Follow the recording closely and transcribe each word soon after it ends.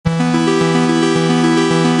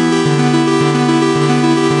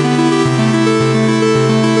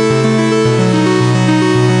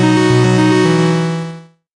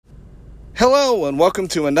welcome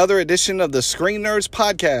to another edition of the Screen Nerds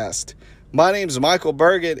Podcast. My name is Michael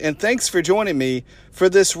Burgett, and thanks for joining me for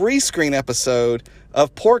this ReScreen episode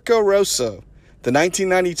of Porco, Rosso, the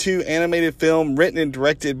 1992 animated film written and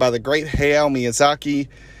directed by the great Hayao Miyazaki.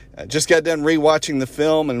 I just got done rewatching the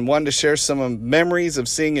film and wanted to share some memories of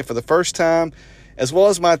seeing it for the first time, as well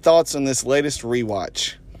as my thoughts on this latest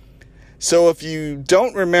rewatch. So if you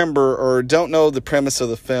don't remember or don't know the premise of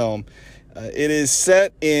the film, it is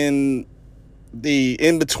set in the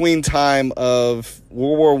in-between time of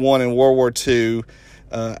World War I and World War II,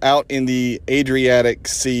 out in the Adriatic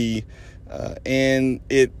Sea, and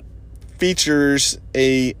it features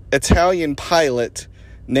a Italian pilot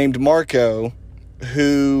named Marco,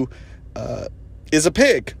 who is a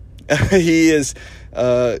pig. He is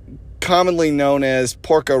commonly known as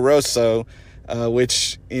Porco Rosso,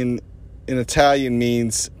 which in Italian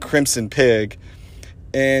means crimson pig,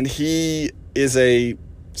 and he is a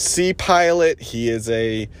sea pilot. He is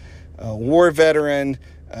a war veteran.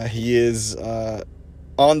 He is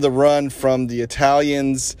on the run from the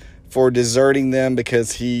Italians for deserting them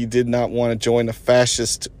because he did not want to join a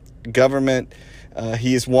fascist government.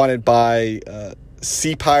 He is wanted by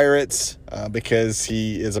sea pirates because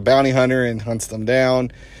he is a bounty hunter and hunts them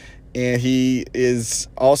down. And he is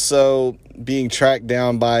also being tracked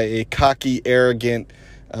down by a cocky, arrogant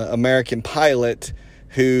American pilot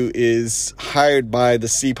who is hired by the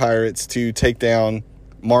sea pirates to take down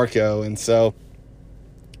Marco. And so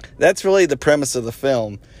that's really the premise of the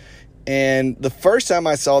film. And the first time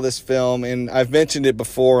I saw this film, and I've mentioned it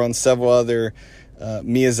before on several other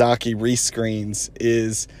Miyazaki rescreens,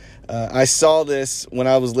 is I saw this when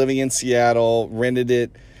I was living in Seattle, rented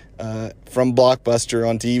it from Blockbuster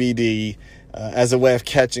on DVD as a way of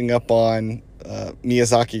catching up on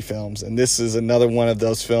Miyazaki films. And this is another one of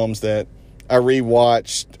those films that I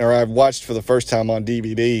rewatched, or I've watched for the first time on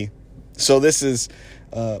DVD. So this is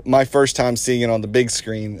my first time seeing it on the big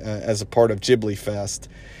screen as a part of Ghibli Fest.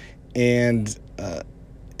 And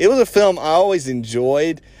it was a film I always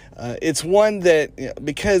enjoyed. It's one that,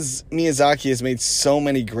 because Miyazaki has made so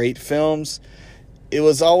many great films, it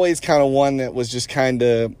was always kind of one that was just kind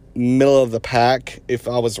of middle of the pack if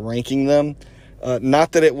I was ranking them.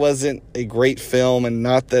 Not that it wasn't a great film, and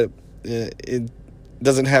not that it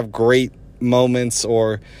doesn't have great moments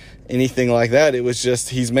or anything like that. It was just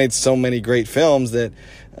he's made so many great films that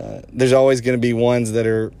there's always going to be ones that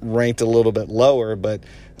are ranked a little bit lower. But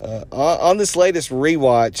on this latest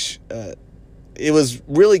rewatch, it was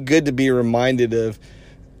really good to be reminded of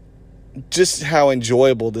just how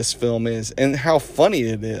enjoyable this film is and how funny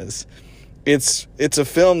it is. It's a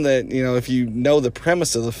film that, you know, if you know the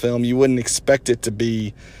premise of the film, you wouldn't expect it to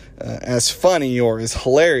be as funny or as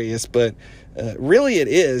hilarious, but really it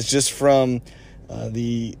is, just from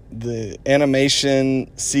the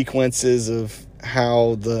animation sequences of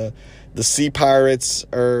how the sea pirates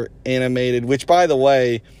are animated, which, by the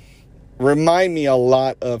way, remind me a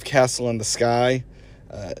lot of Castle in the Sky.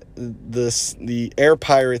 The air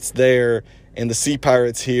pirates there and the sea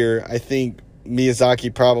pirates here, I think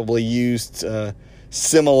Miyazaki probably used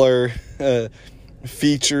similar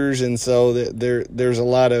features, and so there's a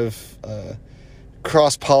lot of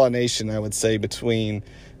cross-pollination, I would say, between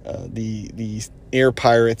the air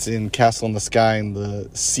pirates in Castle in the Sky and the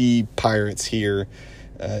sea pirates here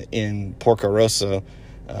in Porco Rosso.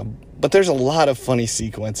 But there's a lot of funny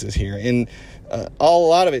sequences here, and a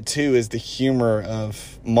lot of it too is the humor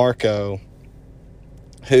of Marco,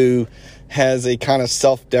 who has a kind of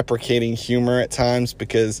self-deprecating humor at times,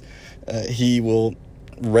 because he will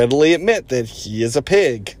readily admit that he is a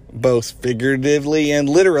pig, both figuratively and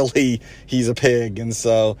literally. He's a pig. And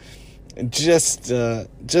so just a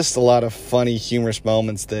lot of funny, humorous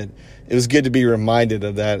moments that it was good to be reminded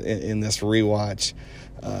of that in this rewatch.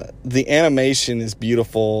 The animation is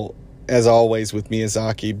beautiful, as always, with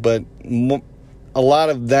Miyazaki, but a lot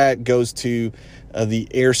of that goes to the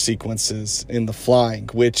air sequences in the flying,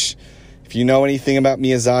 which, if you know anything about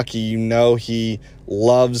Miyazaki, you know he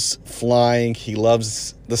loves flying, he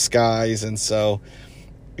loves the skies, and so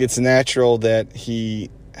it's natural that he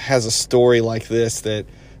has a story like this that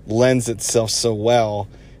lends itself so well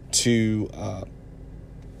to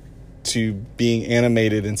being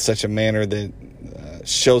animated in such a manner that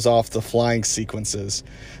shows off the flying sequences.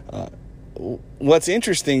 What's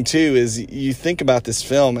interesting too is you think about this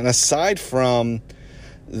film, and aside from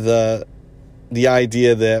the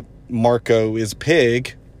idea that Marco is a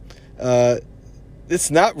pig, it's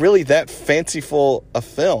not really that fanciful a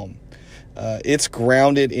film. It's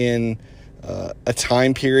grounded in a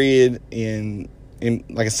time period in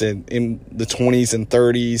like I said, in the 20s and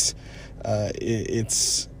 30s.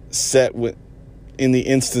 It's set in the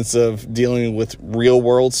instance of dealing with real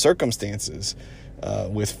world circumstances,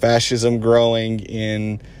 with fascism growing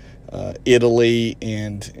in Italy,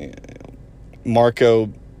 and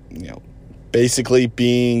Marco, basically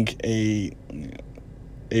being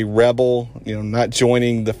a rebel, not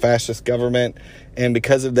joining the fascist government, and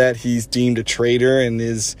because of that, he's deemed a traitor and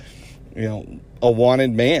is, a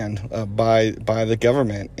wanted man by the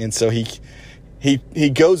government. And so he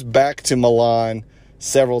goes back to Milan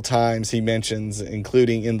several times. He mentions,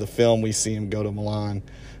 including in the film, we see him go to Milan,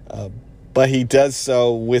 but he does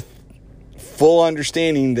so with full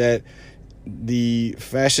understanding that the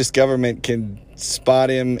fascist government can spot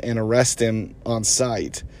him and arrest him on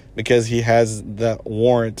sight because he has that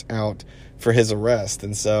warrant out for his arrest.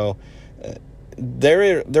 And so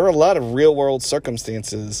there are a lot of real world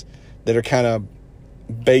circumstances that are kind of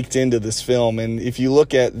baked into this film. And if you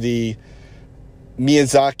look at the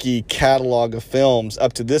Miyazaki catalog of films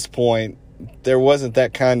up to this point, there wasn't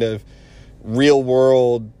that kind of real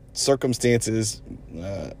world circumstances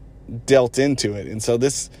dealt into it. And so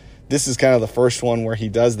this is kind of the first one where he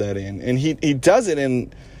does that in. And he does it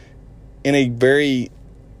in a very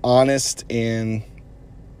honest and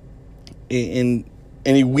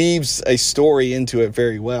he weaves a story into it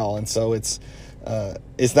very well. And so it's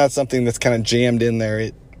not something that's kind of jammed in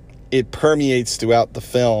there. It permeates throughout the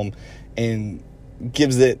film and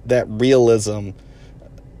gives it that realism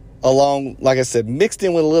along, like I said, mixed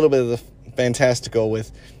in with a little bit of the fantastical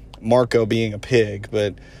with Marco being a pig,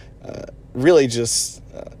 but really just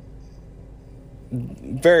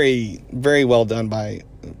very, very well done by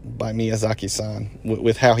Miyazaki-san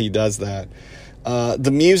with how he does that.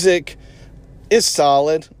 The music is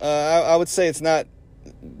solid. I would say it's not,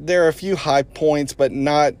 there are a few high points, but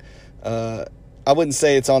not, I wouldn't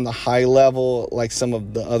say it's on the high level like some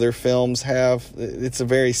of the other films have. It's a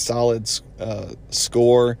very solid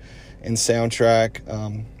score and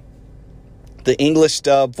soundtrack. The English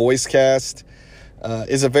dub voice cast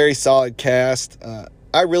is a very solid cast.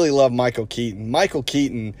 I really love Michael Keaton. Michael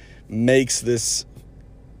Keaton makes this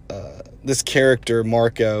character,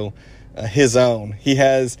 Marco, his own. He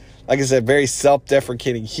has, like I said, very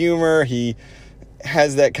self-deprecating humor. He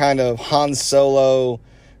has that kind of Han Solo,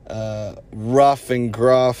 rough and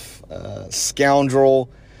gruff scoundrel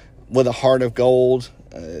with a heart of gold.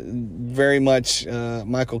 Very much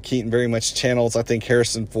Michael Keaton very much channels, I think,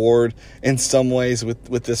 Harrison Ford in some ways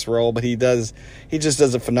with this role, but he just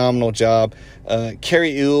does a phenomenal job.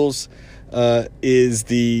 Carrie Ewells is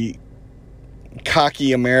the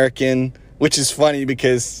cocky American, which is funny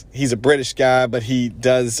because he's a British guy, but he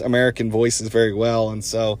does American voices very well, and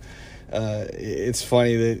so it's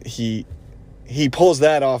funny that he pulls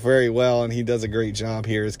that off very well, and he does a great job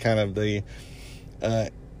here as kind of the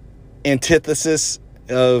antithesis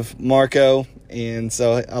of Marco, and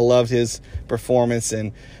so I loved his performance.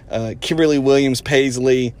 And Kimberly Williams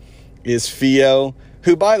Paisley is Fio,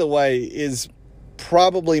 who, by the way, is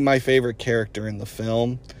probably my favorite character in the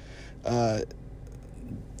film.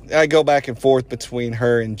 I go back and forth between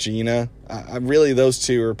her and Gina. I really, those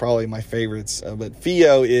two are probably my favorites. But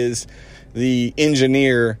Fio is the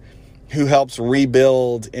engineer who helps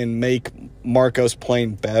rebuild and make Marco's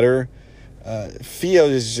plane better. Fio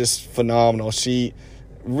is just phenomenal.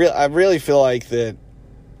 I really feel like that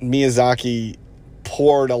Miyazaki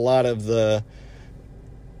poured a lot of the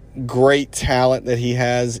great talent that he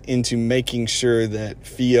has into making sure that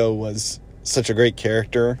Fio was such a great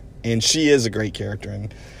character, and she is a great character,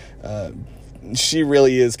 and she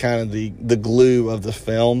really is kind of the glue of the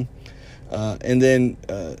film. And then,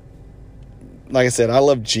 like I said, I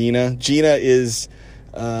love Gina. Gina is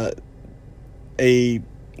a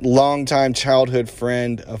longtime childhood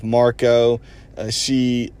friend of Marco.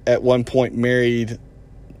 She, at one point, married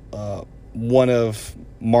one of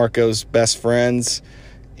Marco's best friends,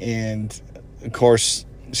 and, of course,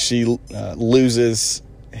 she loses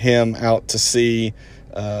him out to sea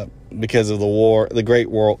because of the war, the Great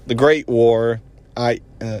War,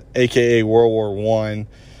 aka World War I.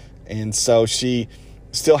 And so she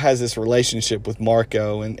still has this relationship with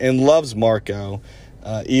Marco and loves Marco,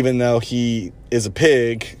 even though he is a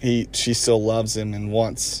pig. She still loves him and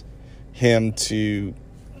wants him to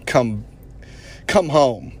come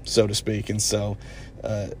home, so to speak. And so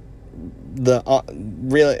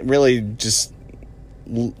really just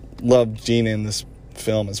love Gina in this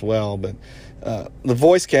film as well. But the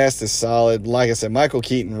voice cast is solid. Like I said, Michael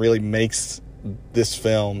Keaton really makes this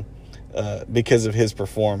film because of his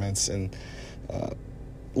performance, and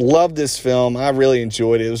loved this film. I really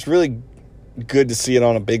enjoyed it. It was really good to see it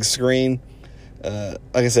on a big screen. Like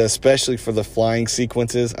I said, especially for the flying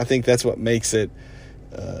sequences. I think that's what makes it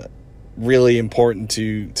really important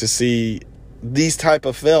to see these type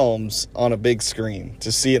of films on a big screen,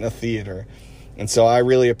 to see it in a theater. And so I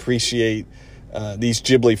really appreciate these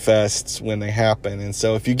Ghibli Fests when they happen. And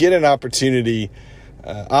so if you get an opportunity,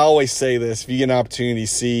 I always say this, if you get an opportunity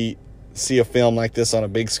to see a film like this on a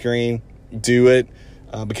big screen, do it,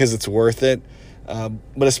 because it's worth it.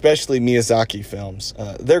 But especially Miyazaki films.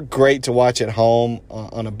 They're great to watch at home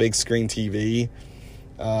on a big screen TV.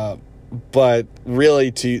 But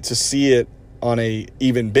really to see it on a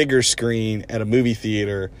even bigger screen at a movie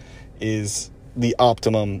theater is the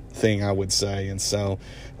optimum thing, I would say. And so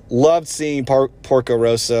loved seeing Porco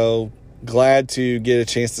Rosso. Glad to get a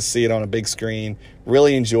chance to see it on a big screen.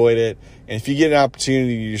 Really enjoyed it. And if you get an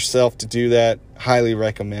opportunity yourself to do that, highly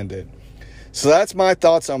recommend it. So that's my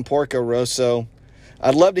thoughts on Porco Rosso.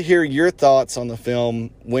 I'd love to hear your thoughts on the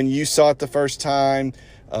film when you saw it the first time,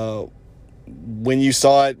 when you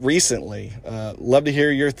saw it recently. Love to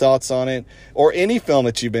hear your thoughts on it, or any film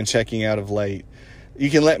that you've been checking out of late. You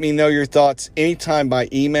can let me know your thoughts anytime by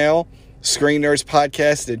email,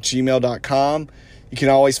 screennerdspodcast@gmail.com. You can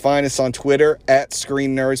always find us on Twitter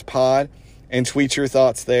 @ScreenNerdsPod and tweet your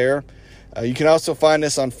thoughts there. You can also find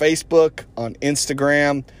us on Facebook, on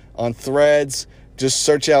Instagram, on Threads. Just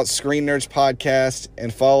search out Screen Nerds Podcast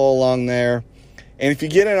and follow along there. And if you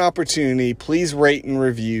get an opportunity, please rate and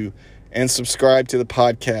review and subscribe to the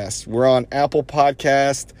podcast. We're on Apple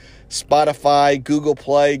Podcast, Spotify, Google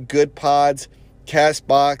Play, Good Pods,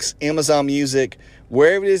 CastBox, Amazon Music,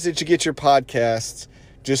 wherever it is that you get your podcasts.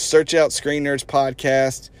 Just search out Screen Nerds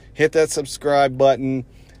Podcast, hit that subscribe button,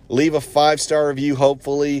 leave a 5-star review,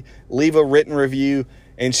 hopefully, leave a written review,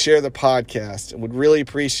 and share the podcast. I would really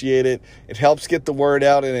appreciate it. It helps get the word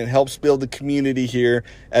out, and it helps build the community here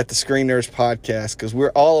at the Screen Nerds Podcast, because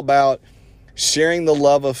we're all about sharing the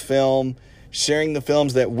love of film, sharing the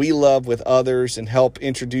films that we love with others, and help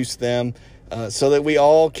introduce them so that we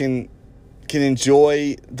all can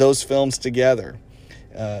enjoy those films together.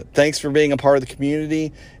 Thanks for being a part of the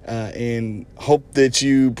community, and hope that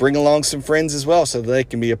you bring along some friends as well so that they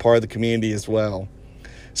can be a part of the community as well.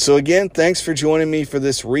 So again, thanks for joining me for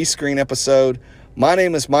this ReScreen episode. My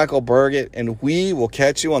name is Michael Burgett, and we will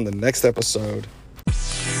catch you on the next episode.